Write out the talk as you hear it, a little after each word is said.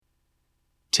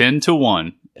10 to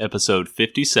 1, episode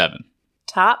 57.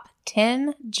 Top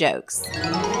 10 jokes.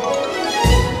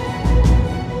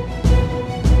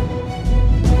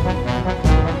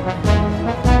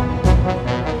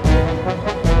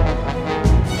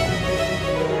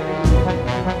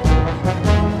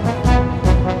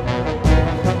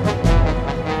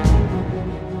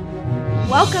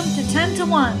 Welcome to 10 to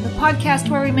 1, the podcast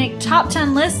where we make top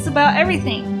 10 lists about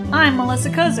everything. I'm Melissa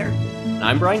Kozer.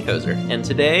 I'm Brian Kozer, and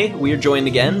today we are joined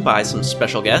again by some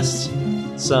special guests,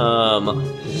 some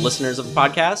listeners of the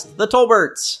podcast, the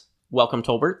Tolberts. Welcome,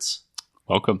 Tolberts.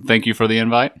 Welcome. Thank you for the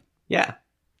invite. Yeah.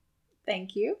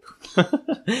 Thank you.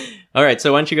 All right,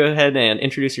 so why don't you go ahead and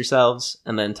introduce yourselves,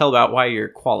 and then tell about why you're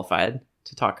qualified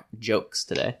to talk jokes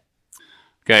today.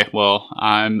 Okay, well,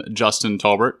 I'm Justin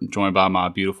Tolbert, joined by my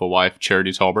beautiful wife,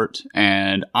 Charity Tolbert,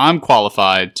 and I'm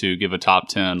qualified to give a top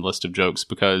 10 list of jokes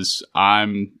because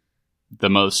I'm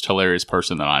the most hilarious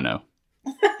person that I know.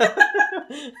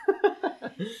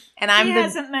 And He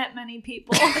hasn't met many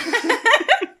people.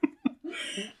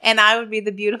 And I would be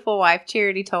the beautiful wife,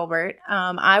 Charity Tolbert.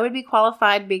 I would be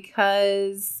qualified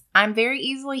because I'm very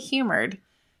easily humored.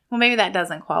 Well, maybe that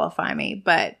doesn't qualify me,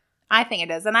 but I think it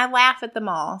does. And I laugh at them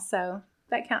all, so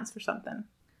that counts for something.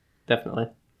 Definitely.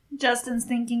 Justin's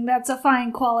thinking that's a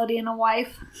fine quality in a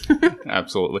wife.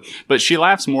 Absolutely. But she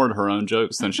laughs more at her own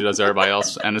jokes than she does everybody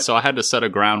else. And so I had to set a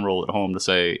ground rule at home to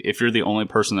say, if you're the only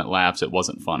person that laughs, it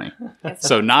wasn't funny.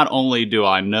 So not only do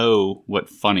I know what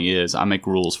funny is, I make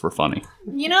rules for funny.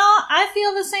 You know, I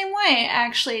feel the same way,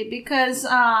 actually, because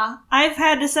I've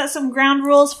had to set some ground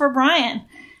rules for Brian.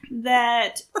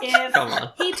 That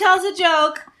if he tells a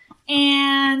joke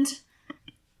and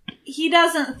he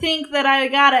doesn't think that I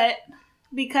got it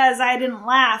because I didn't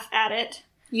laugh at it.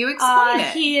 You explain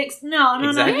it. No,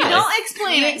 Exactly. you don't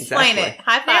explain it. Explain it.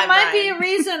 High five, There might be Brian. a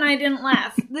reason I didn't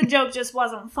laugh. The joke just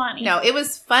wasn't funny. No, it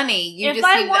was funny. You If just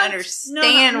I need want- to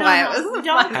understand why it was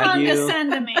Don't funny.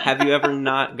 condescend to me. Have you ever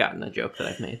not gotten a joke that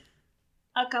I've made?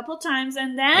 A couple times,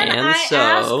 and then And I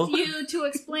so- asked you to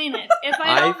explain it. If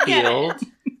I don't get it,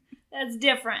 that's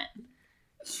different.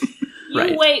 You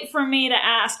Right. wait for me to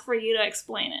ask for you to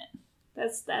explain it.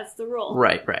 That's the rule.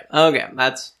 Right. Okay,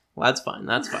 that's fine.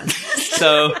 That's fine.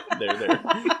 So, There.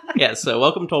 yeah, so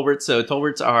welcome, Tolbert. So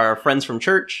Tolberts are friends from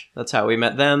church. That's how we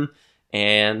met them.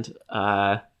 And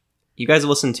you guys have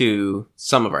listened to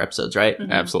some of our episodes, right? Mhm.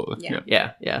 Absolutely.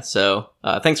 Yeah. Yeah. So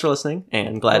thanks for listening,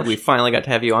 and glad we finally got to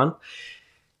have you on.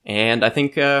 And I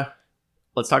think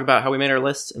let's talk about how we made our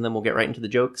lists, and then we'll get right into the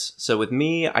jokes. So with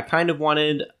me, I kind of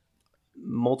wanted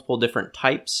multiple different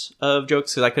types of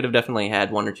jokes, because I could have definitely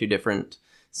had one or two different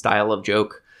style of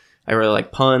joke. I really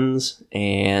like puns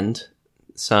and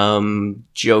some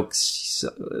jokes.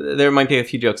 There might be a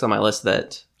few jokes on my list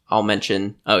that I'll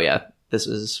mention. Oh yeah, this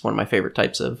is one of my favorite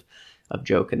types of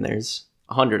joke, and there's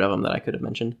 100 of them that I could have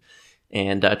mentioned.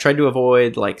 And tried to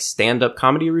avoid like stand-up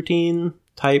comedy routine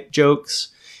type jokes.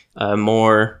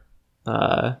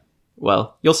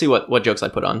 Well, you'll see what jokes I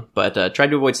put on, but tried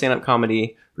to avoid stand-up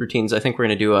comedy routines. I think we're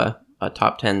going to do a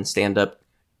top 10 stand-up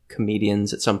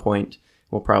comedians at some point.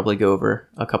 We'll probably go over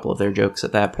a couple of their jokes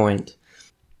at that point.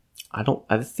 I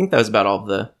think that was about all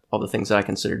the things that I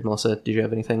considered. Melissa, did you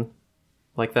have anything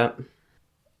like that?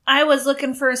 I was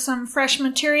looking for some fresh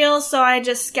material, so I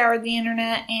just scoured the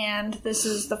internet, and this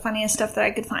is the funniest stuff that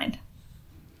I could find.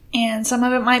 And some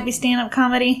of it might be stand-up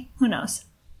comedy. Who knows?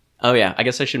 Oh yeah, I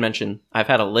guess I should mention, I've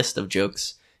had a list of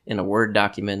jokes in a Word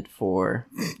document for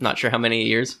not sure how many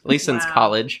years, at least since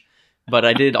college. But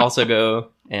I did also go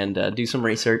and do some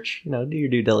research, do your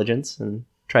due diligence, and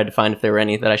tried to find if there were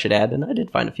any that I should add, and I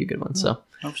did find a few good ones. So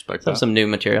I respect have that. some new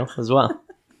material as well.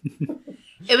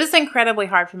 It was incredibly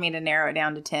hard for me to narrow it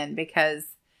down to 10 because,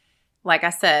 like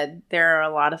I said, there are a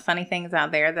lot of funny things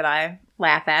out there that I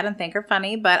laugh at and think are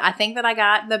funny, but I think that I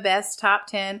got the best top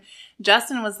 10.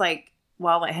 Justin was like,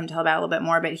 well, I'll let him tell about it a little bit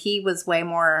more, but he was way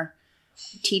more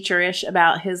teacherish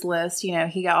about his list. He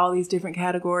got all these different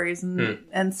categories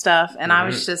and stuff, and I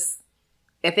was just,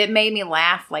 if it made me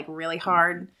laugh like really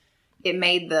hard, it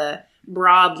made the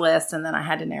broad list, and then I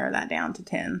had to narrow that down to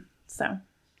 10. So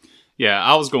Yeah,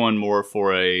 I was going more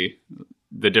for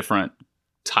the different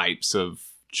types of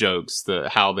jokes,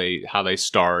 how they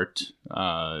start,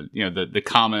 the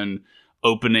common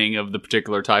opening of the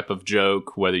particular type of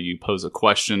joke, whether you pose a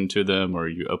question to them or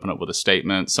you open up with a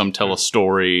statement. Some tell a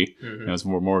story. It's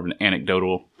more of an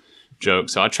anecdotal joke.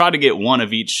 So I tried to get one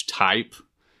of each type,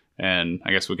 and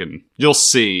I guess you'll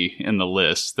see in the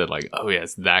list that like, oh yeah,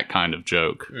 it's that kind of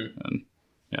joke. And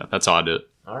yeah, that's how I did it.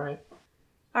 All right.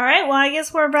 All right, well, I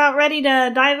guess we're about ready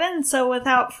to dive in, so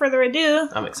without further ado,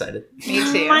 I'm excited.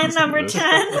 me too. my number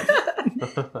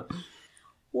 10.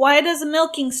 Why does a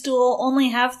milking stool only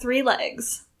have 3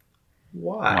 legs?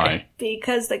 Why?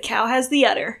 Because the cow has the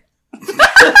udder.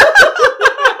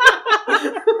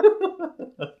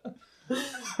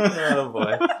 Oh,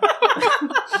 boy.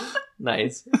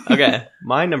 Nice. Okay,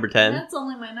 my number 10. That's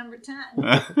only my number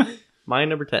 10. My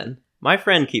number 10. My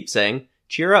friend keeps saying,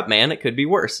 cheer up, man, it could be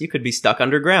worse. You could be stuck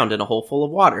underground in a hole full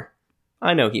of water.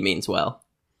 I know he means well.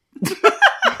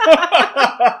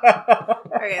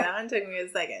 Okay, that one took me a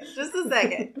second. Just a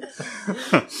second.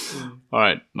 All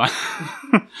right. My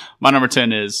number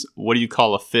 10 is, what do you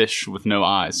call a fish with no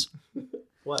eyes?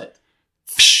 What?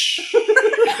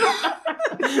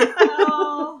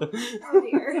 Oh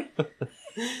dear.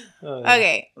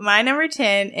 Okay, my number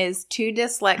 10 is two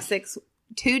dyslexics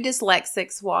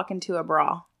walk into a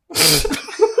bra.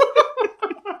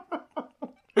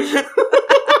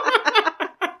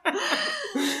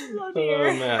 Oh dear.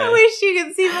 Oh, man. I wish you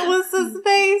could see Melissa's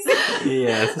face.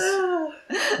 Yes.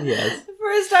 Yes. At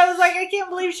first I was like, I can't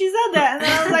believe she said that. And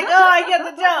then I was like, oh, I get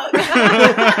the joke.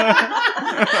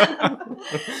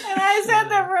 And I sat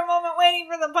there for a moment waiting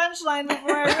for the punchline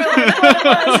before I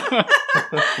realized what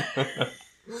it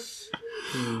was.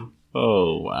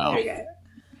 Oh, wow. Okay.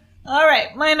 All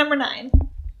right, my number 9.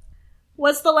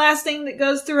 What's the last thing that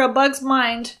goes through a bug's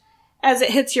mind as it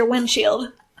hits your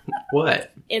windshield?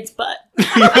 What? It's butt.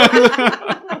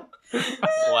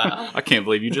 Wow. I can't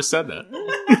believe you just said that.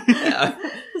 Yeah.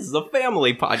 This is a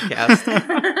family podcast.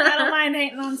 I don't mind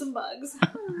hating on some bugs.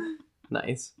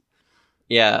 Nice.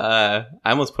 Yeah, I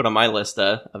almost put on my list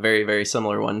a very, very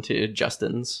similar one to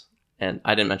Justin's. And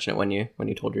I didn't mention it when you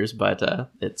told yours, but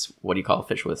it's what do you call a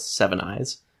fish with 7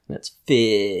 eyes? And it's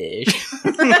fish.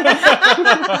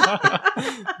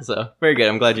 So, very good.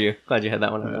 I'm glad you had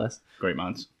that one on the list. Great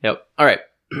minds. Yep. All right.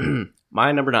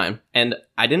 My number 9. And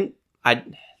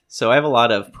so I have a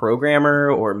lot of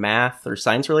programmer or math or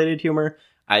science related humor.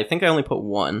 I think I only put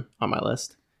 1 on my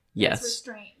list. Yes. That's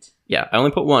restraint. Yeah, I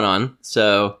only put 1 on,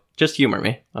 so just humor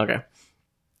me. Okay.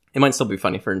 It might still be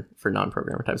funny for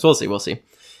non-programmer types. We'll see.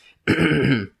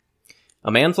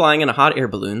 A man flying in a hot air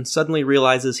balloon suddenly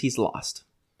realizes he's lost.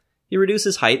 He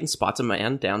reduces height and spots a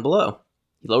man down below.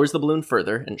 He lowers the balloon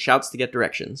further and shouts to get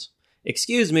directions.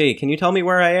 Excuse me, can you tell me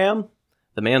where I am?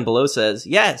 The man below says,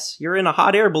 yes, you're in a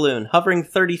hot air balloon hovering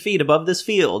 30 feet above this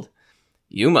field.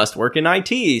 You must work in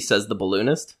IT, says the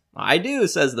balloonist. I do,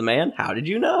 says the man. How did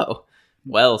you know?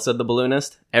 Well, said the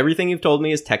balloonist, everything you've told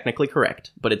me is technically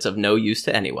correct, but it's of no use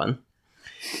to anyone.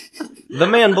 The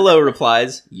man below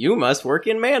replies, you must work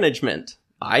in management.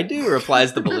 I do,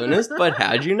 replies the balloonist, but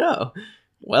how'd you know?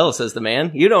 Well, says the man,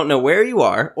 you don't know where you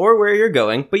are or where you're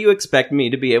going, but you expect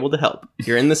me to be able to help.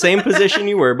 You're in the same position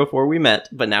you were before we met,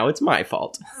 but now it's my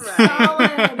fault.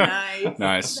 Solid. Nice.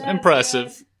 Nice. That's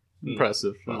Impressive.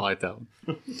 Impressive. I like that one.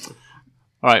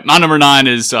 All right. My number 9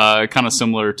 is kind of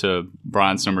similar to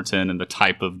Brian's number 10 and the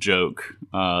type of joke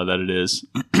that it is.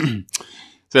 It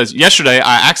says, yesterday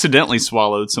I accidentally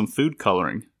swallowed some food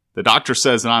coloring. The doctor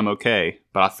says that I'm okay,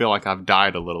 but I feel like I've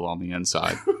died a little on the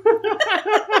inside.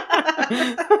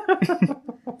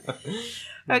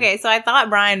 Okay, so I thought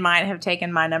Brian might have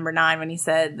taken my number 9 when he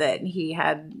said that he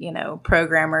had,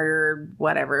 programmer or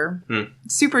whatever,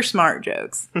 super smart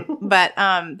jokes. But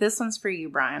this one's for you,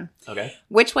 Brian. Okay.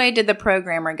 Which way did the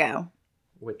programmer go?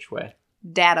 Which way?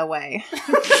 Data way.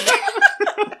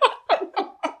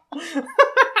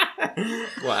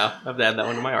 Wow. I have to add that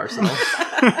one to my arsenal.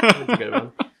 That's a good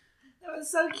one. That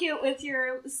was so cute with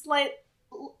your slight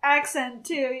accent,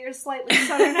 too. Your slightly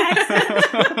southern accent.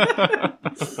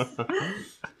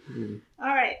 All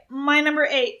right. My number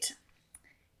 8.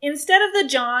 Instead of the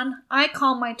John, I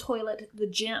call my toilet the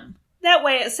gym. That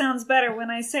way it sounds better when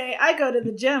I say I go to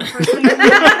the gym first thing in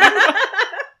the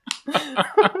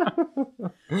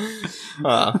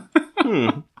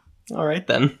morning. All right,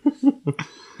 then.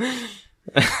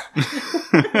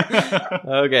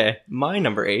 Okay. My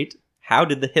number 8. How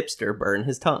did the hipster burn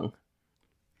his tongue?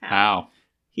 How?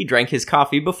 He drank his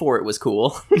coffee before it was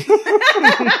cool.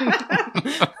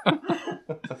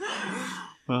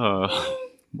 Wow.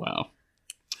 All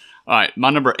right. My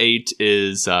number 8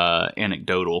 is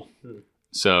anecdotal.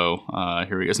 So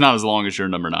here we go. It's not as long as your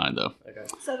number 9, though. Okay.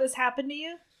 So this happened to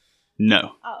you?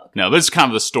 No. Oh, okay. No, but it's kind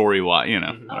of the story why,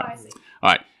 Oh, I see. All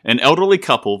right. An elderly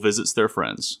couple visits their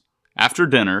friends. After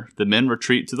dinner, the men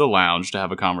retreat to the lounge to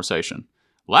have a conversation.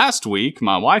 Last week,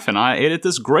 my wife and I ate at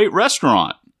this great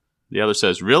restaurant. The other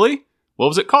says, really? What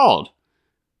was it called?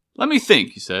 Let me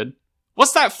think, he said.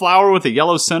 What's that flower with a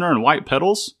yellow center and white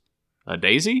petals? A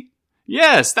daisy?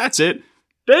 Yes, that's it.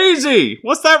 Daisy!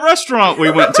 What's that restaurant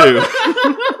we went to?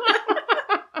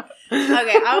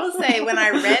 Okay, I will say when I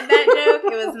read that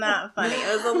joke, it was not funny.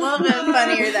 It was a little bit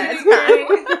funnier that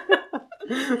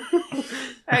time.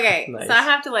 Okay, Nice. so I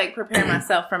have to like prepare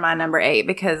myself for my number 8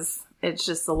 because it's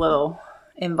just a little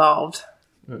involved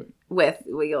with,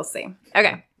 well, you'll see.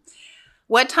 Okay.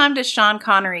 What time does Sean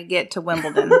Connery get to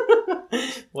Wimbledon?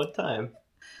 What time?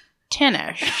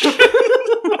 10ish.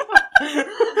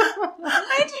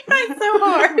 I tried so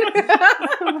hard.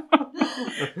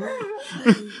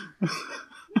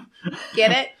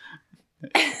 Get it?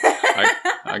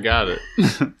 I got it.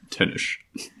 10ish.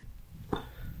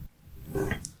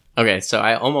 Okay, so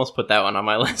I almost put that one on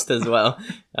my list as well.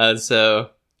 So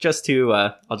just to,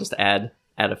 I'll just add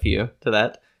a few to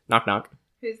that. Knock knock.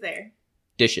 Who's there?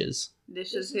 Dishes.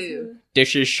 Dishes who?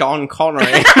 Dishes Sean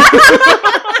Connery.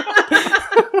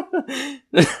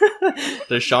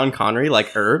 Does Sean Connery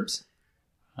like herbs?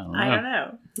 I don't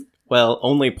know. Well,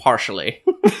 only partially.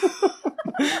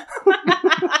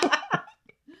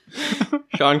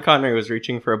 Sean Connery was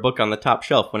reaching for a book on the top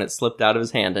shelf when it slipped out of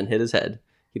his hand and hit his head.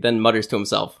 He then mutters to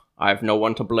himself, "I've no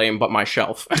one to blame but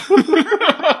myself."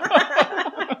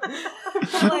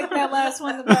 I like that last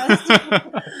one the best.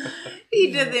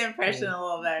 He did the impression a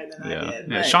little better than I did.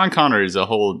 Yeah. but- Sean Connery is a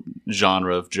whole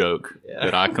genre of joke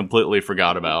that I completely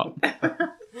forgot about.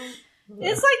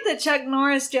 It's like the Chuck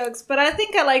Norris jokes, but I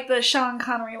think I like the Sean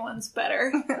Connery ones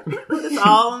better. It's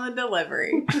all in the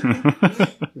delivery.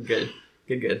 Good.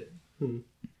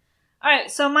 Alright,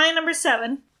 so my number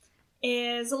 7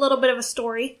 is a little bit of a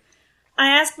story. I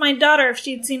asked my daughter if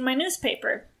she'd seen my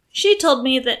newspaper. She told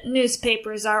me that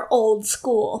newspapers are old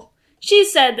school. She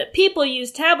said that people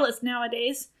use tablets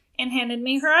nowadays and handed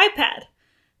me her iPad.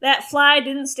 That fly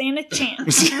didn't stand a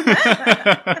chance.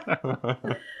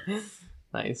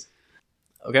 Nice.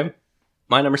 Okay.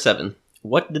 My number 7.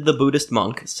 What did the Buddhist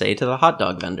monk say to the hot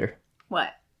dog vendor? What?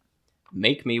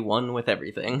 Make me one with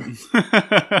everything.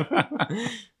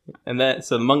 And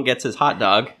so the monk gets his hot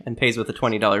dog and pays with a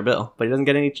 $20 bill, but he doesn't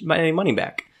get any money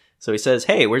back. So he says,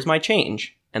 "Hey, where's my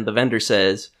change?" And the vendor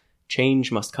says,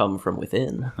 "Change must come from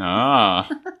within." I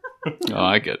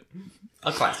like it.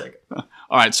 A classic. All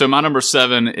right, so my number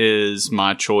 7 is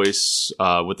my choice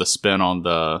with a spin on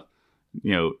the,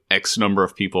 X number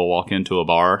of people walk into a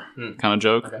bar kind of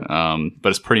joke. Okay. But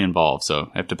it's pretty involved,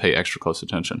 so I have to pay extra close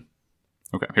attention.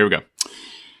 Okay, here we go.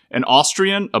 An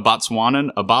Austrian, a Botswanan,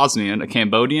 a Bosnian, a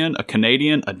Cambodian, a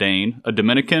Canadian, a Dane, a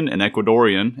Dominican, an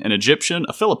Ecuadorian, an Egyptian,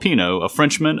 a Filipino, a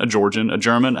Frenchman, a Georgian, a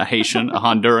German, a Haitian, a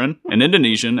Honduran, an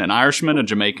Indonesian, an Irishman, a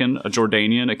Jamaican, a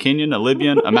Jordanian, a Kenyan, a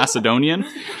Libyan, a Macedonian,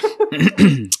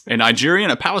 a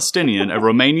Nigerian, a Palestinian, a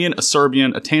Romanian, a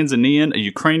Serbian, a Tanzanian, a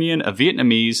Ukrainian, a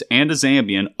Vietnamese, and a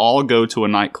Zambian all go to a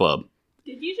nightclub.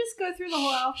 Did you just go through the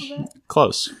whole alphabet?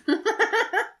 Close.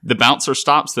 The bouncer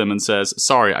stops them and says,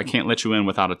 "Sorry, I can't let you in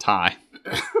without a tie."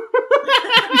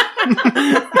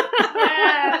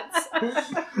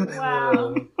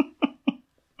 Wow.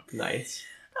 Nice.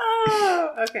 Oh,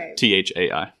 okay.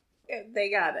 THAI. They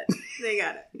got it.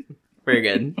 Very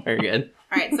good. Very good.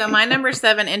 All right, so my number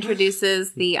 7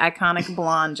 introduces the iconic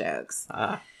blonde jokes.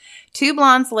 Ah. 2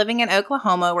 blondes living in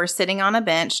Oklahoma were sitting on a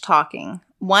bench talking.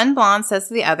 One blonde says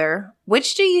to the other,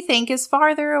 "Which do you think is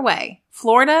farther away,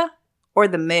 Florida or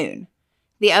the moon?"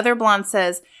 The other blonde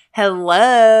says,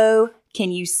 "Hello,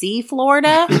 can you see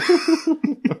Florida?"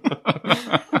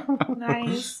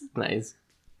 Nice. Nice.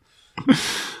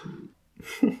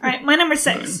 Alright, my number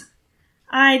 6.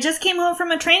 I just came home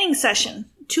from a training session.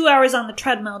 2 hours on the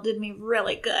treadmill did me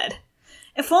really good.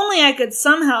 If only I could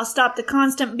somehow stop the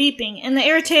constant beeping and the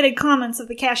irritated comments of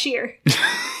the cashier.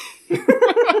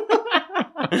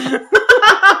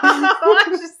 I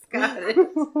just got it.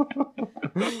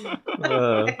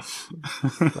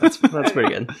 That's pretty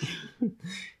good.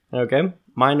 Okay.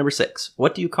 My number 6.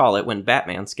 What do you call it when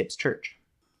Batman skips church?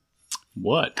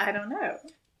 What? I don't know.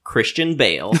 Christian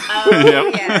Bale. Oh,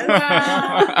 Yep. yes.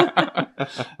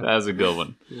 That's a good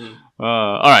one.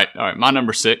 All right. My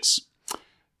number 6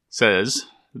 says,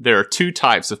 there are 2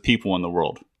 types of people in the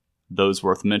world. Those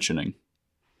worth mentioning.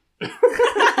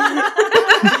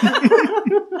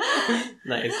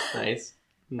 Nice.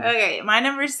 Okay, my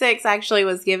number 6 actually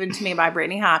was given to me by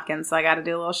Brittany Hopkins, so I got to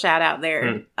do a little shout out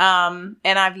there. And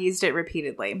I've used it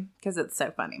repeatedly because it's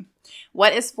so funny.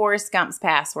 What is Forrest Gump's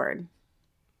password?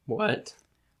 What?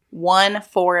 1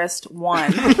 Forrest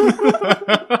 1.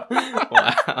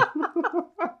 Wow.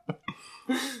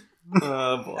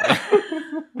 Oh, boy.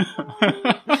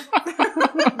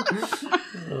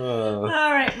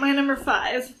 Alright, my number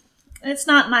 5. It's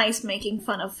not nice making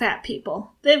fun of fat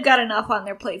people. They've got enough on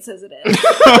their plates as it is.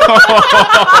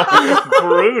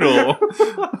 Brutal.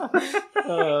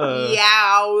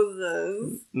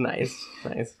 Yowzers. Nice.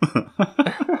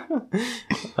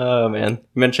 Oh man,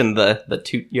 you mentioned the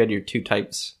two. You had your two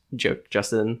types joke,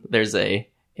 Justin. There's a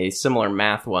similar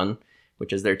math one,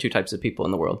 which is there are two types of people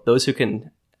in the world: those who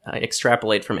can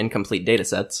extrapolate from incomplete data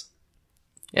sets.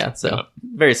 Yeah, so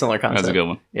very similar concept. That's a good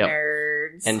one. Yep.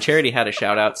 Nerds. And Charity had a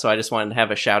shout out, so I just wanted to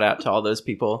have a shout out to all those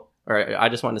people, or I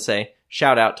just wanted to say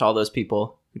shout out to all those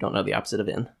people who don't know the opposite of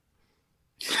in.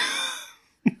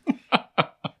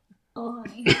 Oh,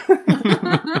 honey.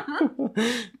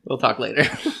 We'll talk later.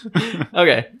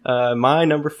 Okay, my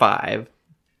number 5,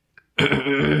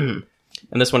 and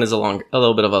this one is a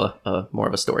little bit of a more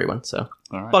of a story one. So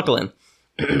All right. buckle in.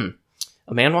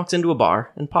 A man walks into a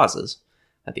bar and pauses.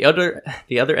 At the other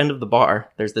end of the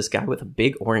bar, there's this guy with a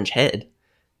big orange head,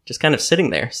 just kind of sitting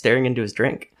there, staring into his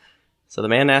drink. So the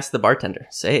man asks the bartender,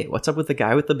 "Say, what's up with the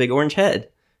guy with the big orange head?"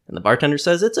 And the bartender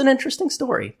says, "It's an interesting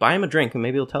story. Buy him a drink and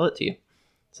maybe he'll tell it to you."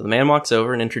 So the man walks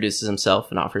over and introduces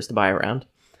himself and offers to buy a round.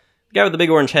 The guy with the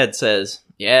big orange head says,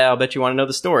 "Yeah, I'll bet you want to know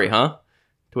the story, huh?"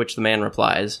 To which the man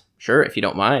replies, "Sure, if you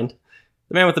don't mind."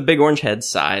 The man with the big orange head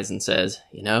sighs and says,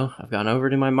 "I've gone over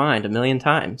it in my mind 1,000,000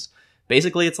 times.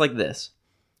 Basically, it's like this.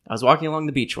 I was walking along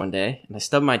the beach one day, and I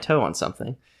stubbed my toe on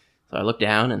something. So I looked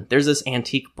down, and there's this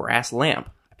antique brass lamp.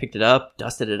 I picked it up,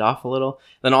 dusted it off a little.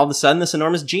 Then all of a sudden, this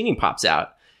enormous genie pops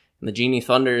out. And the genie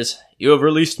thunders, 'You have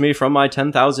released me from my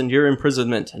 10,000-year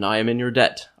imprisonment, and I am in your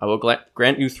debt. I will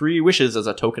grant you 3 wishes as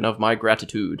a token of my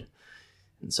gratitude.'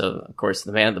 And so, of course,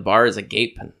 the man at the bar is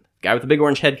agape, and the guy with the big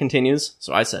orange head continues.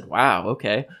 So I said, 'Wow,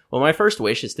 okay. Well, my first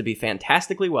wish is to be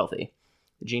fantastically wealthy.'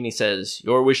 The genie says,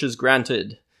 'Your wish is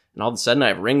granted.' And all of a sudden I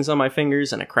have rings on my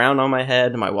fingers and a crown on my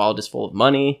head, and my wallet is full of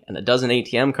money, and a dozen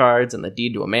ATM cards, and the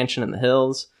deed to a mansion in the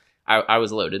hills." I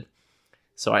was loaded.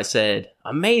 So I said,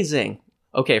 "Amazing.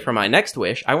 Okay, for my next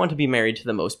wish, I want to be married to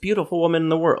the most beautiful woman in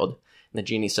the world." And the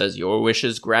genie says, "Your wish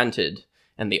is granted."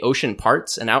 And the ocean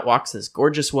parts, and out walks this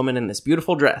gorgeous woman in this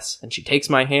beautiful dress. And she takes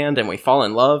my hand, and we fall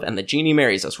in love, and the genie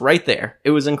marries us right there.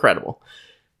 It was incredible.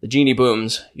 The genie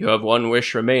booms, "You have 1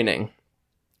 wish remaining."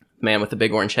 The man with the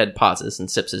big orange head pauses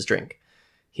and sips his drink.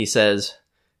 He says,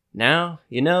 "Now,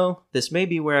 this may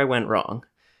be where I went wrong.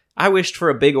 I wished for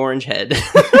a big orange head." This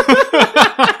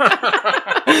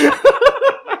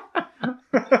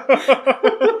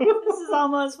is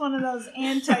almost one of those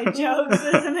anti-jokes,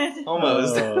 isn't it?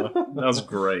 Almost. That was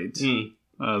great. Mm.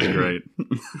 That was great.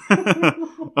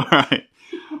 All right.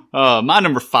 My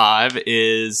number 5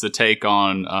 is the take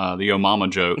on the Yo Mama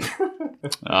joke.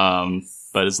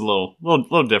 But it's a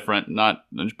little different.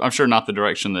 I'm sure not the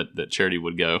direction that Charity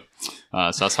would go.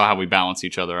 So that's how we balance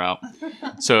each other out.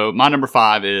 So my number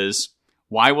 5 is,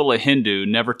 why will a Hindu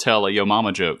never tell a Yo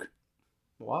Mama joke?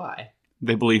 Why?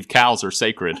 They believe cows are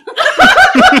sacred.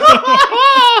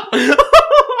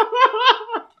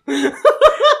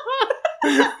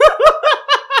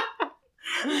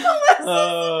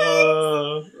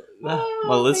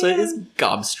 Melissa is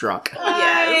gobstruck.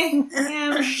 I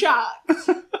am shocked.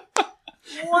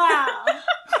 Wow.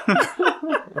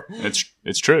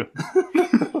 It's true.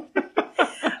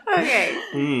 Okay.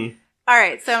 All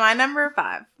right. So my number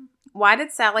 5. Why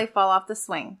did Sally fall off the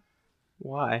swing?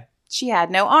 Why? She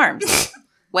had no arms.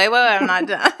 Wait, I'm not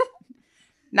done.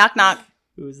 Knock, knock.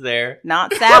 Who's there?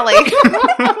 Not Sally.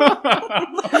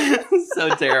 So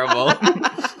terrible.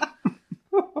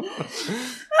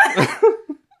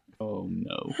 Oh,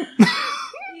 no.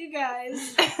 You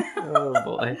guys. Oh,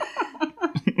 boy.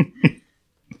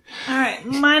 All right,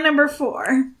 my number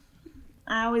 4.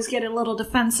 I always get a little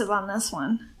defensive on this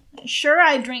one. Sure,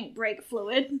 I drink brake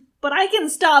fluid, but I can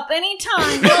stop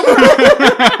anytime. No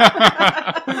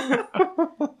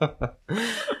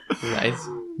problem.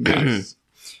 Nice.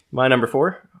 My number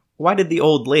 4. Why did the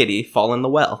old lady fall in the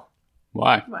well?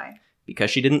 Why? Why? Because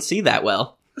she didn't see that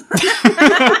well. I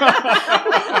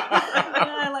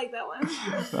like that one.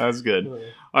 That was good. All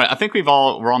right, I think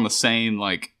we're on the same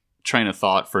train of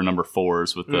thought for number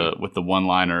 4s with the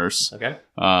one-liners. Okay.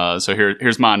 So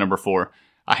here's my number 4.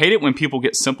 I hate it when people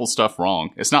get simple stuff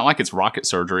wrong. It's not like it's rocket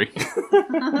surgery.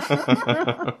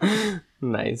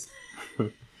 Nice.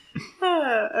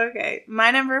 Okay.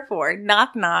 My number 4.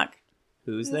 Knock, knock.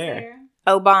 Who's there?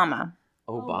 Obama.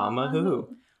 Obama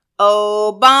who?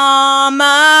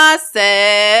 Obama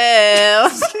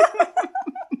sales.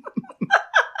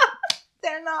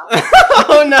 They're not.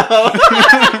 Oh, no.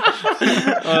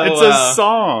 It's a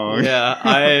song.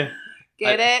 Yeah,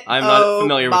 Get it? I'm not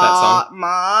familiar with that song.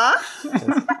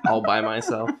 all by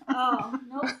myself. Oh,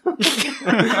 nope.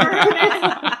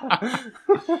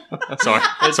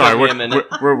 Sorry, be a minute.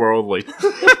 we're worldly.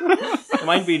 It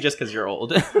might be just because you're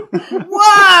old. Whoa!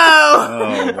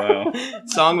 Oh wow,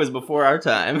 Song was before our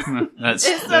time. that's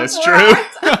It's true.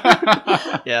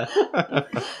 Yeah.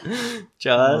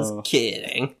 Just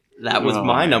kidding. That was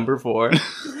my number 4.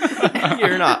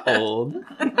 You're not old.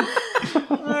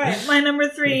 Alright, my number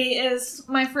 3 is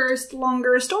my first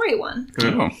longer story one.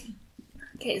 Oh.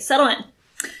 Okay, settle in.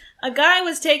 A guy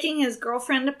was taking his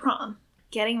girlfriend to prom.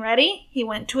 Getting ready, he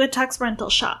went to a tux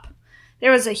rental shop.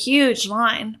 There was a huge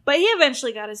line, but he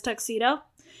eventually got his tuxedo.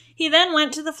 He then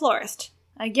went to the florist.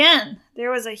 Again, there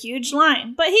was a huge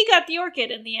line, but he got the orchid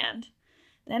in the end.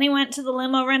 Then he went to the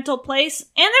limo rental place,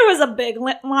 and there was a big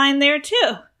line there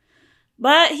too.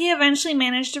 But he eventually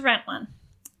managed to rent one.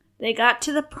 They got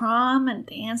to the prom and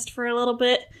danced for a little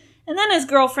bit, and then his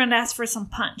girlfriend asked for some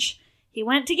punch. He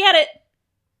went to get it,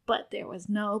 but there was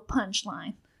no punch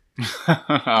line.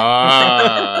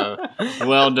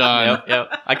 Well done.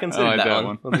 Yep. I considered I like that that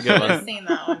one. one. That's a good I've one. seen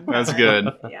that one. That's good.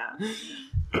 Yeah.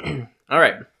 All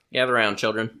right. Gather around,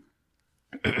 children.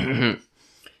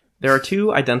 There are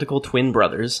 2 identical twin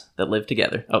brothers that live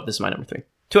together. Oh, this is my number 3.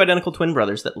 2 identical twin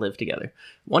brothers that live together.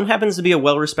 One happens to be a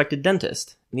well-respected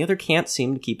dentist, and the other can't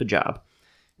seem to keep a job.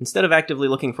 Instead of actively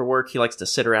looking for work, he likes to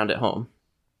sit around at home.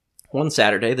 One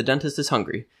Saturday, the dentist is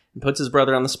hungry and puts his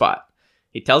brother on the spot.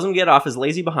 He tells him to get off his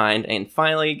lazy behind and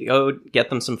finally go get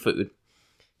them some food.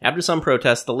 After some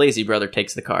protest, the lazy brother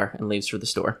takes the car and leaves for the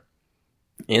store.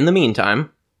 In the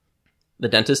meantime, the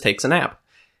dentist takes a nap.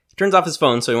 He turns off his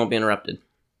phone so he won't be interrupted.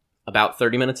 About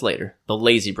 30 minutes later, the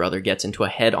lazy brother gets into a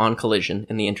head-on collision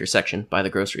in the intersection by the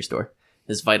grocery store.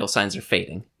 His vital signs are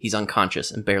fading. He's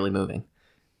unconscious and barely moving.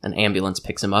 An ambulance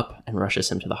picks him up and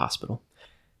rushes him to the hospital.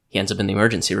 He ends up in the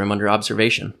emergency room under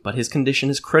observation, but his condition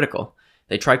is critical.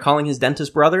 They try calling his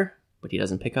dentist brother, but he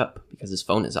doesn't pick up because his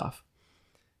phone is off.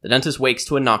 The dentist wakes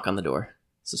to a knock on the door.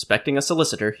 Suspecting a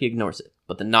solicitor, he ignores it,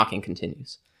 but the knocking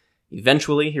continues.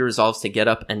 Eventually, he resolves to get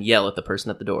up and yell at the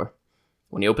person at the door.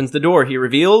 When he opens the door, he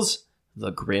reveals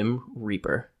the Grim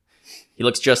Reaper. He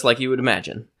looks just like you would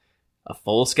imagine. A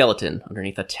full skeleton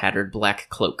underneath a tattered black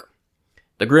cloak.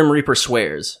 The Grim Reaper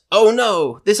swears, "Oh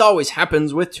no, this always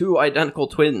happens with 2 identical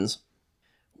twins."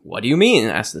 "What do you mean?"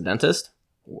 asks the dentist.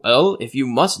 "Well, if you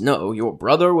must know, your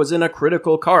brother was in a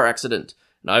critical car accident,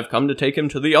 and I've come to take him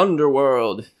to the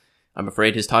underworld. I'm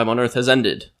afraid his time on Earth has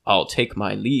ended. I'll take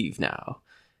my leave now."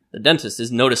 The dentist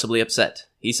is noticeably upset.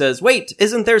 He says, "Wait,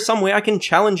 isn't there some way I can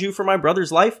challenge you for my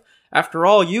brother's life? After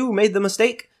all, you made the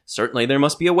mistake. Certainly there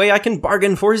must be a way I can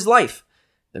bargain for his life."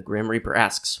 The Grim Reaper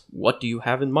asks, "What do you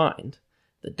have in mind?"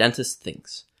 The dentist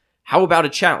thinks, "How about a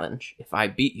challenge? If I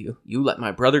beat you, you let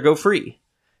my brother go free."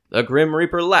 The Grim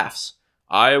Reaper laughs.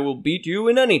 "I will beat you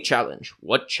in any challenge.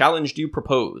 What challenge do you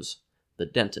propose?" The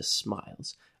dentist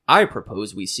smiles. "I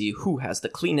propose we see who has the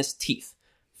cleanest teeth.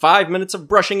 5 minutes of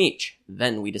brushing each,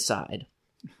 then we decide."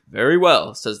 "Very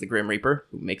well," says the Grim Reaper,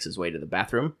 who makes his way to the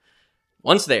bathroom.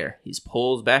 Once there, he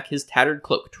pulls back his tattered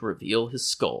cloak to reveal his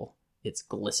skull. It's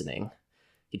glistening.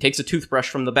 He takes a toothbrush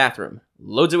from the bathroom,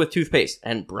 loads it with toothpaste,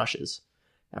 and brushes.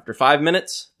 After 5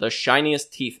 minutes, the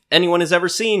shiniest teeth anyone has ever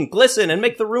seen glisten and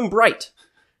make the room bright.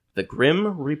 The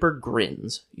Grim Reaper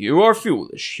grins. "You are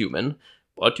foolish, human,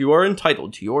 but you are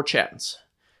entitled to your chance."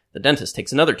 The dentist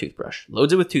takes another toothbrush,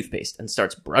 loads it with toothpaste, and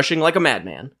starts brushing like a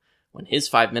madman. When his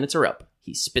 5 minutes are up,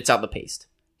 he spits out the paste.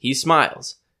 He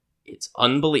smiles. It's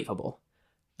unbelievable.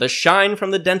 The shine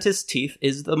from the dentist's teeth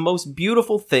is the most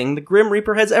beautiful thing the Grim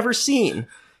Reaper has ever seen.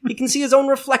 He can see his own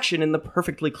reflection in the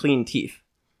perfectly clean teeth.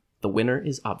 The winner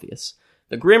is obvious.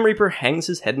 The Grim Reaper hangs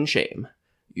his head in shame.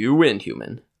 "You win,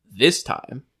 human. This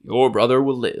time, your brother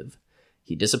will live."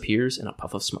 He disappears in a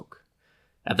puff of smoke.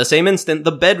 At the same instant,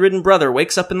 the bedridden brother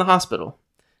wakes up in the hospital.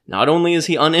 Not only is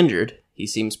he uninjured, he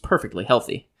seems perfectly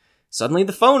healthy. Suddenly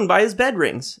the phone by his bed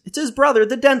rings. It's his brother,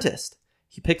 the dentist.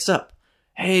 He picks up.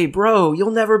 "Hey, bro,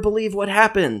 you'll never believe what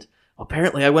happened.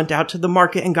 Apparently I went out to the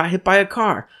market and got hit by a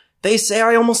car. They say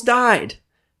I almost died."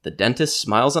 The dentist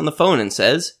smiles on the phone and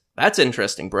says, "That's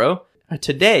interesting, bro.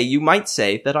 Today you might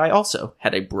say that I also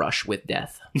had a brush with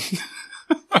death."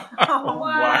 Oh,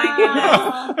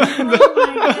 Wow. Oh my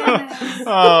goodness.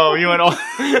 Oh, you went all.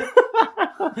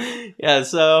 Yeah,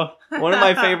 so one of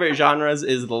my favorite genres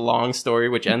is the long story,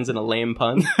 which ends in a lame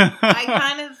pun. I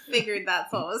kind of figured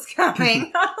that's what was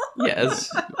coming. Yes,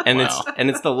 and Wow.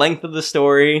 it's the length of the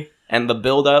story and the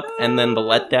build up and then the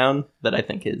letdown that I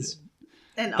think is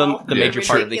And the major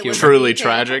part of the humor. Truly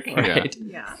tragic. right.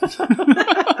 Yeah.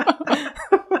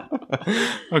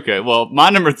 Okay, well, my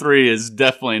number 3 is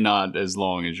definitely not as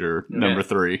long as your number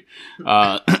 3.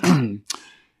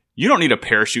 You don't need a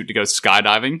parachute to go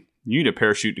skydiving. You need a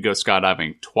parachute to go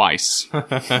skydiving twice.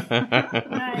 Nice.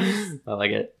 I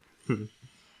like it.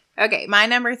 Okay, my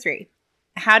number 3.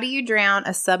 How do you drown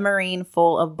a submarine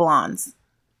full of blondes?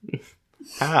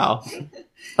 How?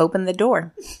 Open the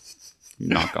door. You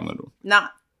knock on the door.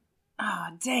 Not. Oh,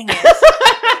 dang it.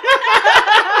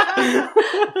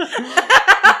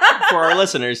 For our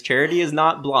listeners, Charity is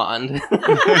not blonde.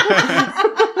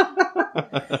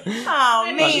 Oh,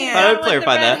 I man. would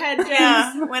clarify that.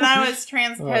 Yeah, when I was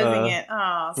transposing it.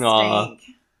 Oh, stink.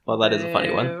 Well, that is a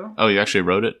funny one. Boo. Oh, you actually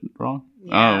wrote it wrong?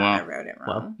 Yeah, Oh, wow. I wrote it wrong.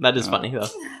 Well, that is funny though.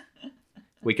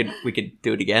 We could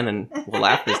do it again and we'll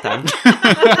laugh this time.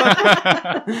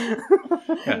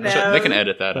 They can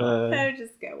edit that out. No,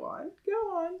 just go on. Go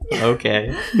on.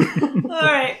 Okay. All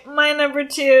right, my number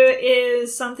 2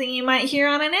 is something you might hear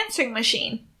on an answering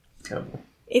machine.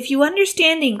 If you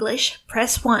understand English,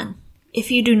 press 1.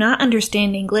 If you do not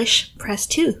understand English, press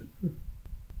 2.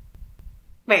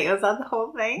 Wait, was that the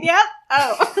whole thing? Yep.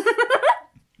 Oh.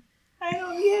 I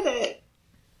don't get it.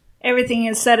 Everything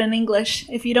is said in English.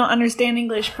 If you don't understand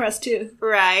English, press 2.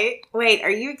 Right. Wait, are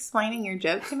you explaining your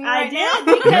joke to me I right did now?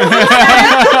 because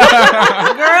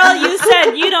girl, you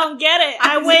said you don't get it.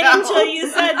 I waited know. until you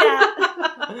said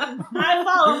that. I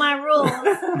follow my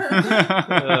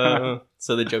rules.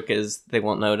 So the joke is they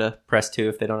won't know to press 2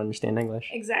 if they don't understand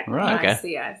English. Exactly. Right. Okay.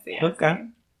 I see. Okay.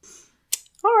 see.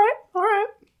 All right.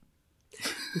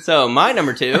 So my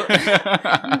number 2.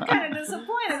 I'm kind of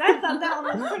disappointed. I thought that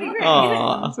one was pretty great.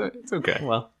 Aw. It's okay.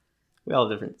 Well, we all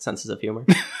have different senses of humor.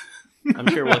 I'm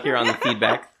sure we'll hear on the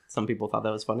feedback. Some people thought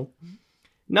that was funny.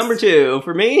 Number 2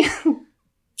 for me.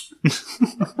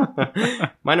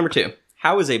 My number 2.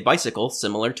 How is a bicycle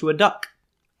similar to a duck?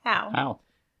 How? Ow.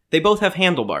 They both have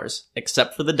handlebars,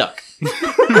 except for the duck.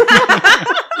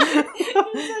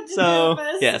 So,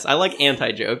 yes, I like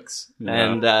anti-jokes. Yeah.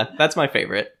 And that's my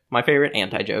favorite. My favorite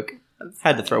anti-joke.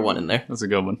 Had to throw one in there. That's a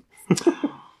good one.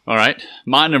 All right.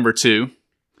 My number 2.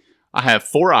 I have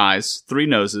 4 eyes, 3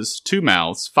 noses, 2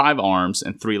 mouths, 5 arms,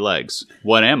 and 3 legs.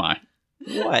 What am I?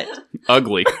 What?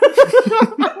 Ugly.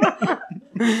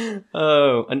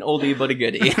 Oh, an oldie but a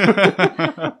goodie.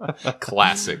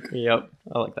 Classic. Yep,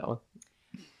 I like that one.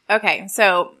 Okay,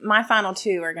 so my final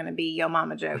 2 are going to be Yo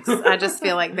Mama jokes. I just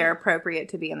feel like they're appropriate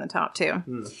to be in the top 2. All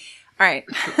right.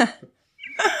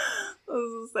 This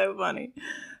is so funny.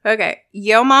 Okay.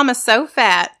 Yo Mama's so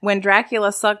fat, when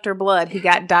Dracula sucked her blood, he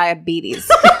got diabetes.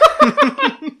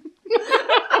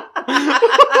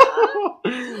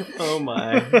 Oh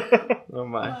my. Oh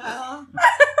my. Wow.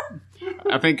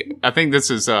 I think this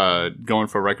is going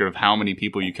for a record of how many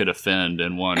people you could offend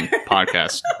in one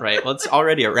podcast. Right, well, it's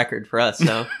already a record for us,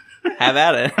 so have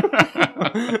at it.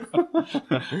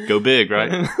 Go big,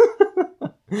 right?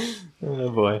 Oh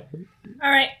boy. All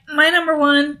right, my number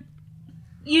 1.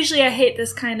 Usually I hate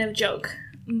this kind of joke,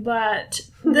 but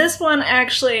this one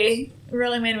actually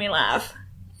really made me laugh.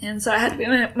 And so I had to be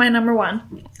my number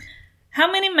 1.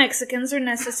 How many Mexicans are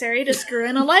necessary to screw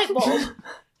in a light bulb?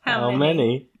 How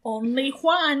many? Only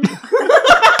one. Wait,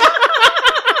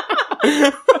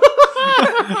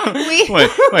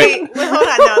 hold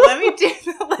on. No, let me do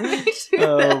this.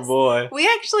 Oh boy. We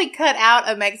actually cut out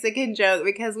a Mexican joke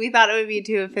because we thought it would be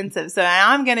too offensive. So now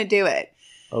I'm going to do it.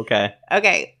 Okay.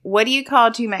 Okay. What do you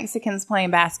call 2 Mexicans playing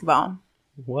basketball?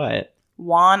 What?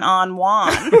 Juan on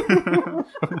Juan.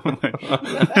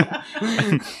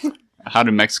 How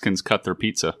do Mexicans cut their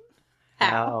pizza?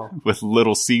 How? With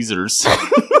Little Caesars.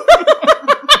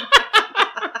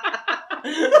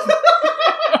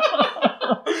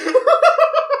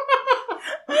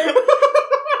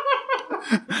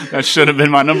 That should have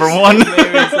been my number 1.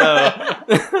 Maybe so.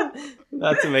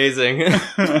 That's amazing.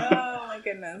 Oh my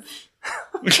goodness.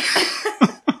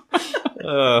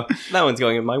 That one's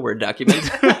going in my Word document.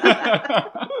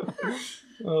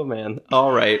 Oh man.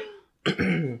 All right.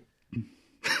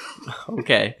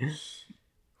 Okay.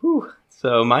 Whew.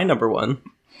 So my number 1.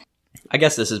 I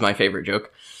guess this is my favorite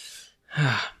joke.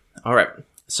 All right.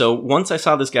 So once I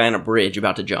saw this guy on a bridge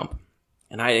about to jump,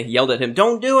 and I yelled at him,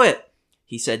 "Don't do it!"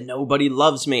 He said, "Nobody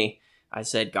loves me." I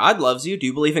said, "God loves you. Do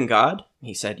you believe in God?"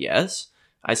 He said, "Yes."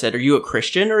 I said, "Are you a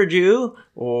Christian or a Jew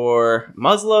or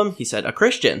Muslim?" He said, "A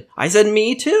Christian." I said,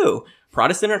 "Me too."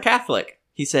 "Protestant or Catholic?"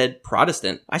 He said,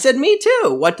 "Protestant." I said, "Me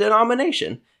too." "What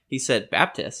denomination?" He said,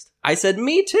 "Baptist." I said,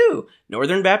 "Me too."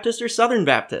 "Northern Baptist or Southern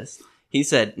Baptist?" He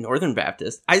said, Northern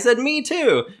Baptist. I said, me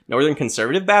too. Northern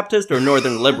Conservative Baptist or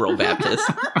Northern Liberal Baptist?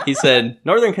 He said,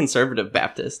 Northern Conservative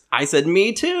Baptist. I said,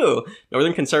 me too.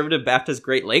 Northern Conservative Baptist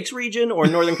Great Lakes region or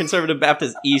Northern Conservative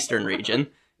Baptist Eastern region?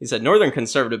 He said, Northern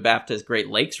Conservative Baptist Great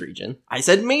Lakes region. I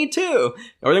said, me too.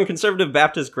 Northern Conservative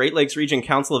Baptist Great Lakes Region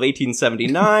Council of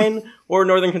 1879 or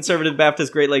Northern Conservative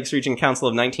Baptist Great Lakes Region Council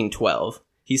of 1912.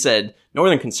 He said,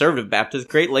 Northern Conservative Baptist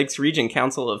Great Lakes Region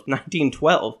Council of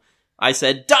 1912. I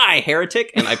said, die, heretic,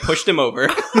 and I pushed him over.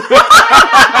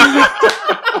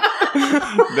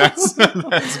 That's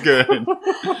good.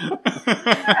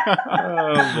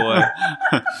 Oh, boy.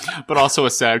 But also a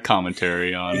sad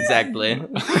commentary on... Exactly.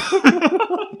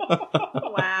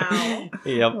 Wow.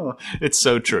 Yep. It's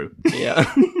so true. Yeah.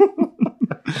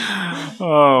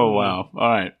 Oh, wow. All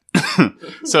right.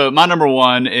 So my number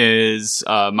one is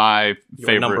my Your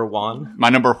favorite. number one. My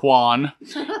number one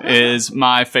is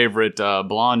my favorite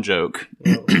blonde joke.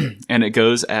 And it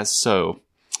goes as so.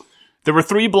 There were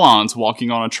 3 blondes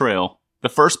walking on a trail. The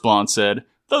first blonde said,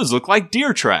 "Those look like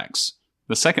deer tracks."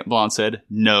 The second blonde said,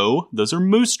 "No, those are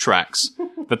moose tracks."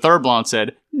 The third blonde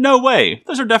said, "No way,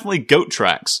 those are definitely goat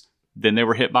tracks." Then they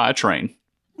were hit by a train.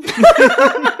 Wow.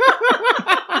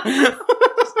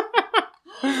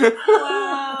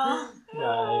 Nice.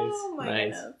 Oh my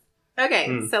Nice. goodness.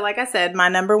 Okay, so like I said, my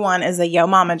number one is a Yo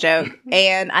Mama joke,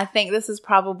 and I think this is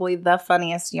probably the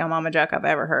funniest Yo Mama joke I've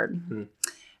ever heard.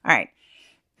 All right.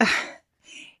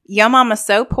 Yo Mama's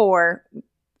so poor,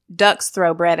 ducks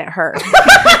throw bread at her.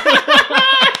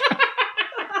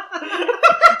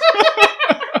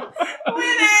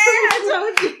 I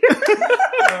told you.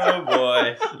 Oh,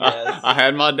 boy. Yes. I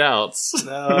had my doubts.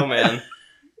 Oh, man.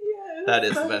 That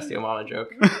is the best Yo Mama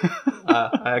joke.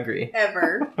 I agree.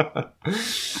 Ever.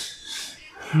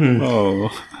 Oh.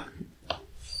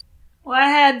 Well, I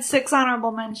had 6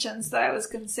 honorable mentions that I was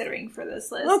considering for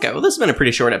this list. Okay, well, this has been a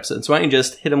pretty short episode, so why don't you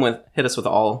just hit us with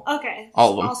all... Okay. All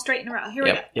of them. All straight in a row. Here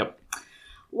we go. Yep.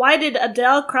 Why did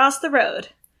Adele cross the road?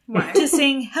 Why? To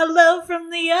sing Hello from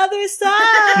the Other Side.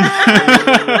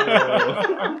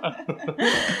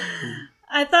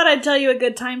 I thought I'd tell you a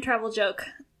good time travel joke,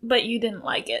 but you didn't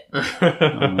like it.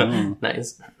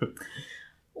 Nice.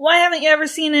 Why haven't you ever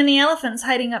seen any elephants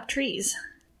hiding up trees?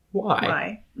 Why?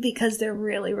 Why? Because they're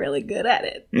really, really good at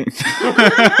it.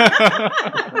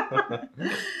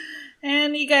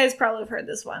 And you guys probably have heard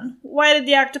this one. Why did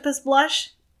the octopus blush?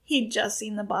 He'd just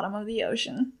seen the bottom of the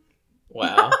ocean.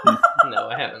 Wow. No,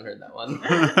 I haven't heard that one.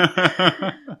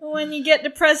 When you get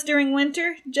depressed during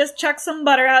winter, just chuck some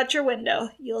butter out your window.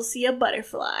 You'll see a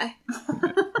butterfly.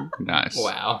 Nice.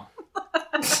 Wow.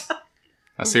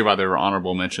 I see why there were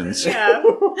honorable mentions. Yeah.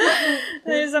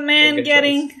 There's a man Good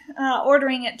getting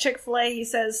ordering at Chick-fil-A. He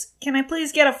says, "Can I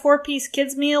please get a 4-piece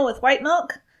kids meal with white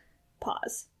milk?"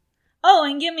 Pause. "Oh,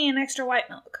 and give me an extra white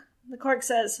milk." The clerk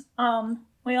says,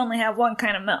 "We only have one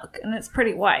kind of milk, and it's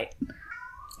pretty white."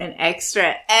 An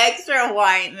extra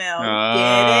white milk.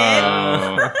 Get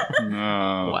it?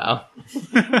 No. Wow.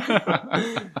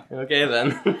 Okay,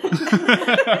 then.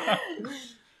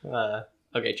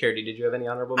 Okay, Charity, did you have any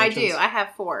honorable I mentions? do. I have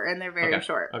 4, and they're very Okay,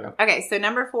 short. okay. Okay, so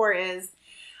number 4 is,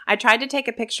 I tried to take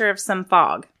a picture of some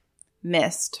fog.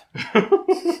 Missed.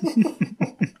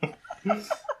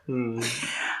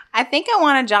 I think I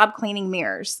want a job cleaning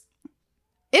mirrors.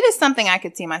 It is something I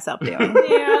could see myself doing.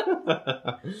 Yeah.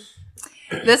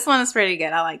 This one is pretty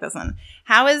good. I like this one.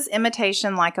 How is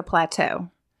imitation like a plateau?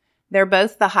 They're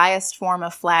both the highest form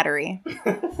of flattery.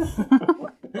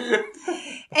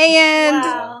 And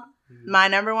Wow. my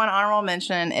number 1 honorable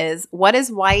mention is, what is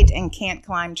white and can't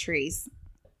climb trees?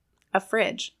 A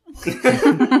fridge. There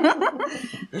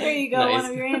you go. Nice. One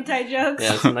of your anti-jokes.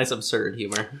 Yeah, some nice absurd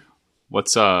humor.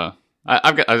 What's I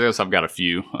guess I've got a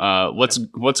few.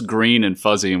 What's green and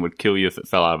fuzzy and would kill you if it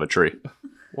fell out of a tree?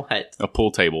 What? A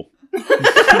pool table.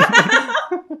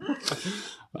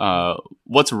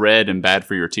 What's red and bad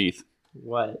for your teeth?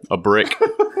 What? A brick.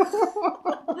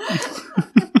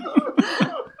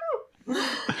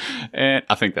 And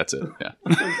I think that's it. Yeah.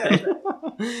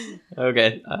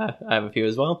 Okay, I have a few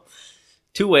as well.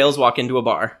 2 whales walk into a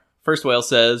bar. First whale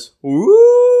says, "Ooh,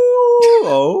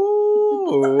 oh,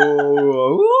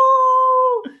 oh."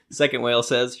 Second whale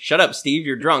says, "Shut up, Steve,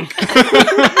 you're drunk."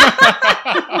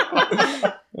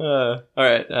 All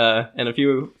right, and a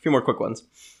few more quick ones.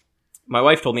 My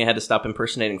wife told me I had to stop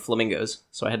impersonating flamingos,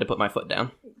 so I had to put my foot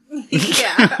down.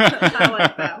 Yeah, I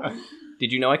like that one.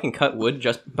 Did you know I can cut wood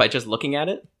just by looking at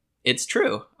it? It's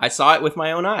true. I saw it with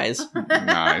my own eyes.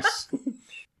 Nice.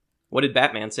 What did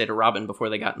Batman say to Robin before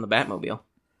they got in the Batmobile?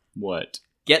 What?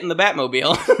 Get in the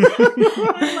Batmobile.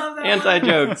 I love that.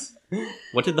 Anti-jokes.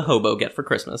 What did the hobo get for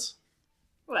Christmas?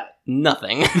 What?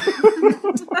 Nothing.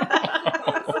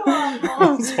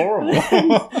 It's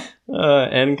horrible.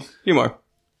 And a few more.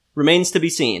 Remains to be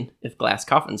seen if glass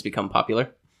coffins become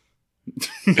popular.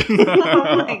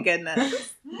 Oh my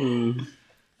goodness.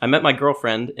 I met my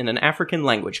girlfriend in an African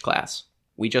language class.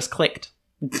 We just clicked.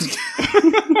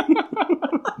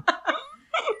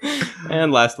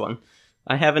 And last one.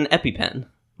 I have an EpiPen.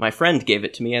 My friend gave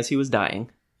it to me as he was dying.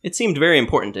 It seemed very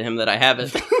important to him that I have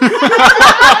it.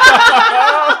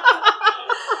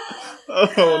 Oh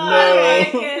no.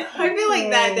 I feel like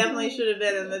that definitely should have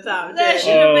been in the top 10. That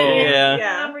should have been yeah.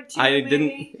 number 2. I maybe.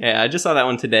 didn't. Yeah, I just saw that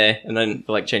one today, and then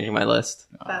feel like changing my list.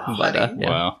 That's But funny. yeah,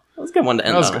 Wow. that was a good one to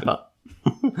end That was on. I good. thought.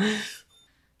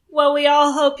 Well, we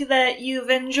all hope that you've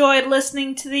enjoyed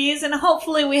listening to these, and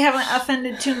hopefully we haven't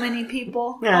offended too many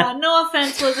people. Yeah. No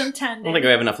offense was I intended. don't think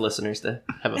we have enough listeners to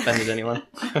have offended anyone.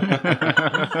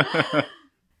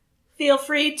 Feel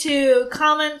free to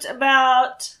comment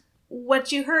about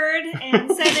what you heard and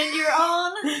send in your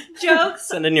own jokes.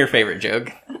 Send in your favorite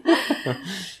joke.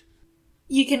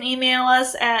 You can email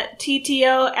us at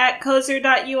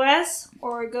tto@cozer.us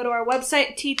or go to our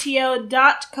website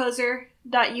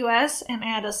tto.cozer.us and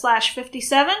add a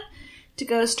 /57 to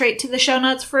go straight to the show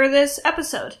notes for this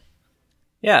episode.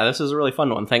 Yeah, this was a really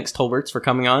fun one. Thanks, Tolberts, for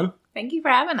coming on. Thank you for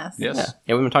having us. Yes.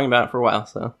 Yeah, we've been talking about it for a while,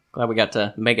 so glad we got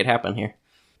to make it happen here.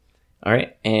 All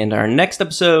right, and our next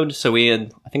episode, I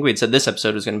think we had said this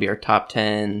episode was going to be our top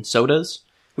 10 sodas.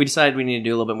 We decided we need to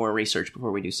do a little bit more research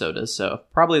before we do sodas, so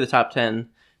probably the top 10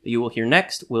 that you will hear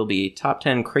next will be top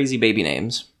 10 crazy baby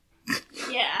names.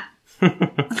 Yeah.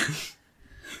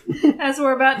 As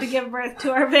we're about to give birth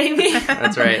to our baby.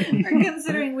 That's right. We're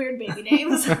considering weird baby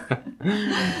names.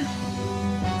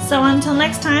 So until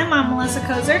next time, I'm Melissa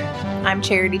Kozer, I'm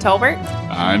Charity Tolbert.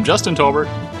 I'm Justin Tolbert.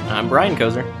 I'm Brian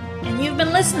Kozer. and you've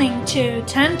been listening to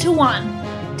 10 to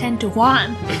 1. 10 to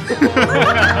 1.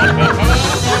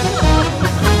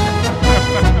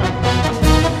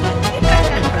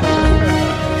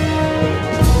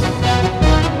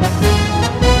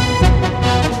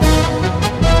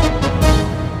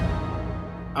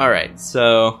 All right,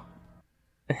 so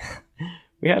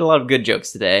we had a lot of good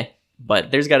jokes today,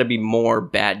 but there's got to be more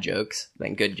bad jokes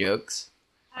than good jokes,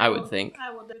 I would think.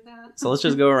 I will do that. So let's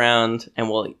just go around and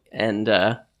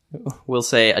we'll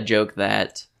say a joke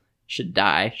that should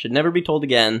die, should never be told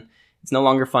again. It's no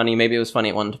longer funny. Maybe it was funny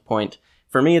at one point.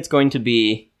 For me, it's going to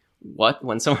be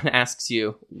when someone asks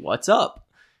you, "What's up?"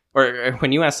 Or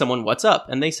when you ask someone, "What's up?"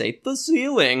 and they say, "The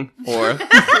ceiling," or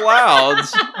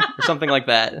 "Clouds," or something like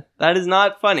that. That is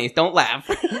not funny. Don't laugh.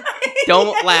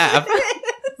 Don't laugh.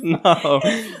 No,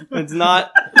 it's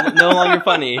not no longer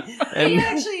funny. He And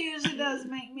actually usually does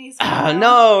make me smile.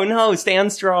 no,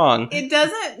 stand strong. It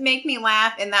doesn't make me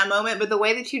laugh in that moment, but the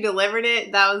way that you delivered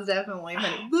it, that was definitely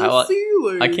funny.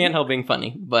 I can't help being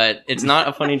funny, but it's not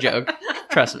a funny joke.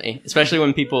 Trust me, especially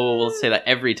when people will say that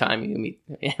every time you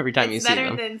It's see better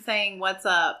them. than saying, "What's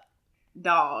up,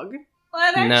 dog?"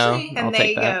 Well, No. actually, And I'll they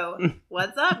take that. go,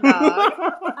 "What's up, dog?"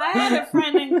 I had a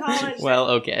friend in college. Well,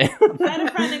 okay. I had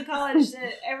a friend in college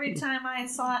that every time I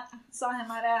saw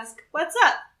him, I'd ask, "What's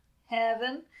up,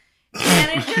 heaven?" And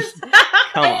it just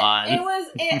Come on.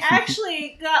 It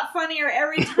actually got funnier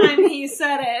every time he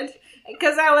said it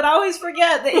because I would always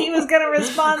forget that he was going to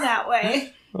respond that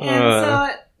way, and so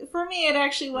for me, it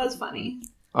actually was funny.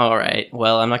 All right.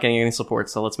 Well, I'm not getting any support,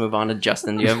 so let's move on to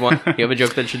Justin. Do you have one? Do you have a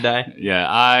joke that should die? Yeah,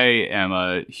 I am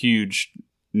a huge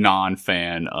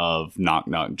non-fan of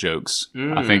knock-knock jokes.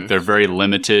 I think they're very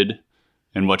limited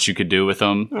in what you could do with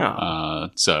them. Oh.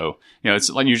 So, it's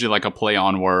like usually like a play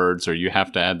on words, or you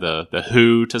have to add the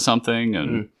who to something,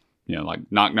 and, like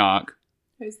knock-knock,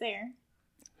 Who's there?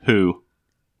 who.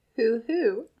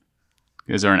 Who?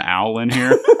 Is there an owl in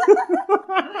here?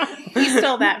 You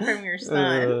stole that from your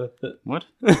son. What?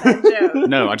 That joke.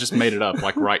 No, I just made it up,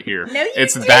 like right here. No, you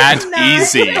It's did that not.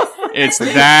 easy. It's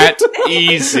that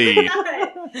easy. Go to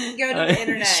the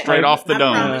internet. Straight off the I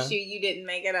dome. promise you didn't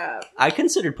make it up. I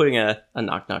considered putting a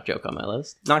knock-knock joke on my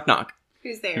list. Knock-knock.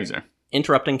 Who's there? Who's there?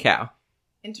 Interrupting cow.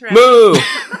 Interesting. Moo!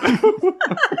 I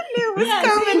knew it was Yeah,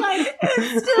 coming. see, like,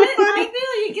 It's still funny. I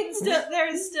feel you can still.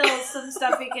 There's still some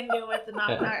stuff you can do with the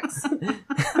knock-knocks.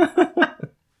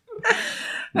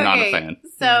 Not a fan.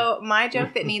 So my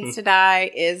joke that needs to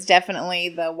die is definitely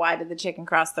the "Why did the chicken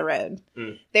cross the road?"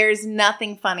 There's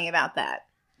nothing funny about that.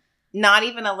 Not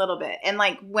even a little bit. And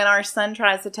like when our son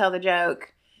tries to tell the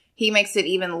joke, he makes it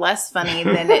even less funny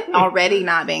than it already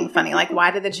not being funny. Like, why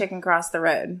did the chicken cross the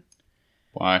road?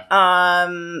 Why?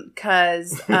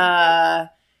 Cause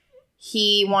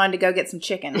he wanted to go get some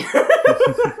chicken.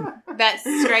 That's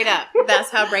straight up. That's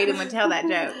how Braden would tell that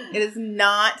joke. It is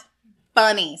not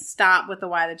funny. Stop with the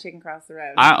why the chicken crossed the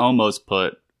road. I almost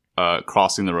put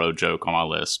crossing the road joke on my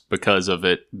list because of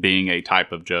it being a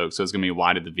type of joke. So it's going to be,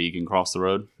 why did the vegan cross the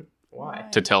road? Why?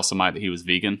 To tell somebody that he was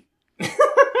vegan.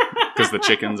 Because the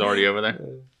chicken's already over there.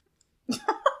 It's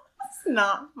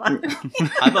not funny.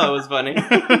 I thought it was funny.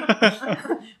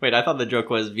 Wait, I thought the joke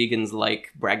was vegans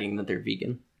like bragging that they're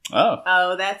vegan.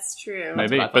 Oh, that's true.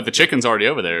 Maybe. But the chicken's already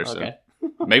over there. So. Okay.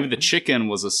 Maybe the chicken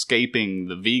was escaping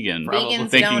the vegan.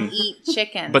 Vegans thinking, don't eat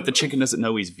chicken. But the chicken doesn't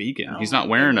know he's vegan. He's not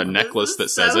wearing a necklace that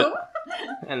says it.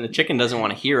 And the chicken doesn't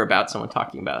want to hear about someone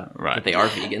talking about that they are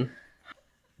vegan.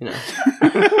 You know.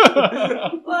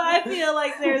 Well, I feel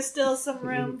like there's still some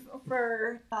room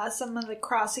for some of the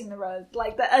crossing the road,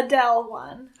 like the Adele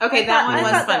one. Okay, that one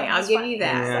was funny. I'll give you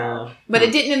that. Yeah. But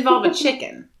it didn't involve a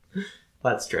chicken.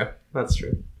 That's true. That's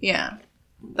true. Yeah.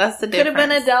 That's the Could difference. have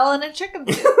been Adele and a chicken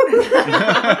soup.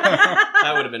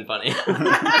 That would have been funny.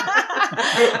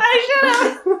 I should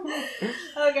have.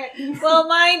 Okay. Well,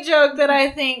 my joke that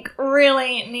I think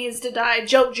really needs to die,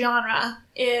 joke genre,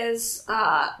 is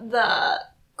the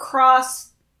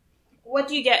cross. What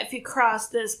do you get if you cross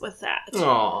this with that?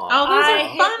 Aww. Oh, those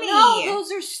are funny. No,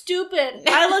 those are stupid.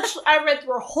 I read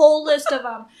through a whole list of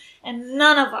them, and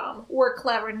none of them were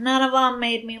clever. None of them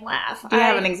made me laugh. Do you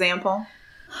have an example?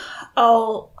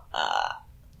 Oh,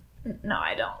 no,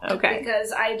 I don't. Okay.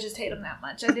 Because I just hate them that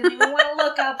much. I didn't even want to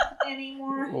look up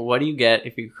anymore. What do you get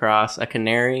if you cross a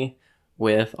canary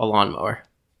with a lawnmower?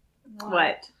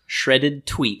 What? Shredded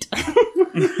tweet. Yeah,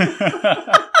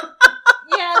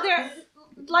 they're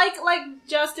like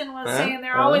Justin was saying.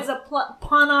 They're always a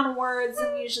pun on words,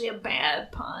 and usually a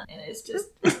bad pun. And it's just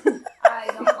I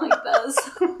don't like those.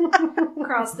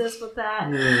 Cross this with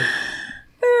that.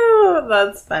 Oh,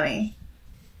 that's funny.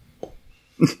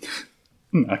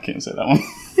 I can't say that one.